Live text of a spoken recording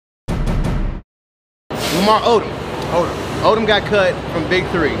Lamar Odom. Odom. Odom got cut from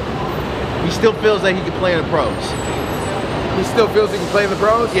BIG3. He still feels that he can play in the pros. He still feels he can play in the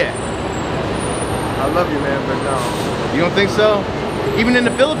pros? Yeah. I love you, man, but no. You don't think so? Even in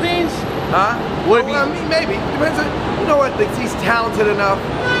the Philippines? Huh? What if well, I mean, maybe. Depends on, you know what, he's talented enough.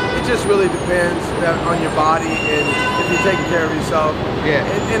 It just really depends on your body and if you're taking care of yourself. Yeah.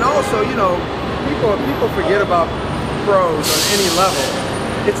 And also, you know, people forget about pros on any level.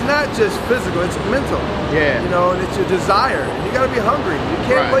 It's not just physical, it's mental. Yeah. You know, and it's your desire. You gotta be hungry. You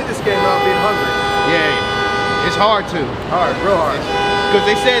can't play this game without being hungry. Yeah. It's hard too. Hard, real hard. Because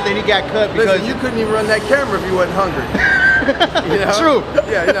they said that he got cut because... Listen, you couldn't even run that camera if you wasn't hungry. You know? True.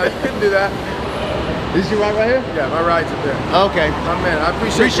 Yeah, you know, you couldn't do that. Is your ride right here? Yeah, my ride's up there. Okay. My man, I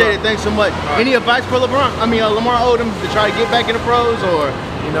appreciate it. Thanks so much. Any advice for Lamar Odom to try to get back in the pros, or?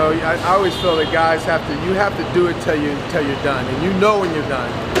 You know, I always feel that guys you have to do it till you're done, and you know when you're done.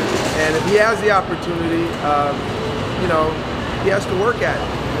 And if he has the opportunity, you know, he has to work at it.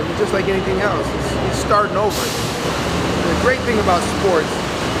 And just like anything else, he's starting over. The great thing about sports,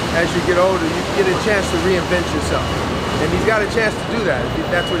 as you get older, you get a chance to reinvent yourself. And he's got a chance to do that if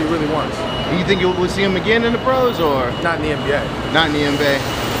that's what he really wants. You think we'll see him again in the pros, or? Not in the NBA. Not in the NBA.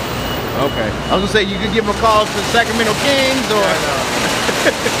 Okay. I was gonna say you could give him a call to the Sacramento Kings, or? Yeah, no.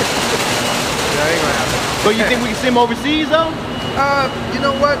 That ain't gonna happen. But you think we can see him overseas though? You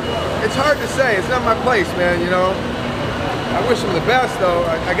know what? It's hard to say. It's not my place, man. You know. I wish him the best, though.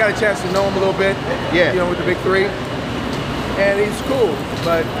 I got a chance to know him a little bit. Yeah. You know, with the BIG3, and he's cool,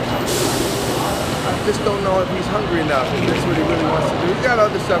 but I just don't know if he's hungry enough. If that's what he really wants to do. He's got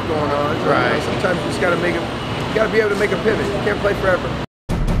other stuff going on. So, right. You know, sometimes you just got to be able to make a pivot. You can't play forever.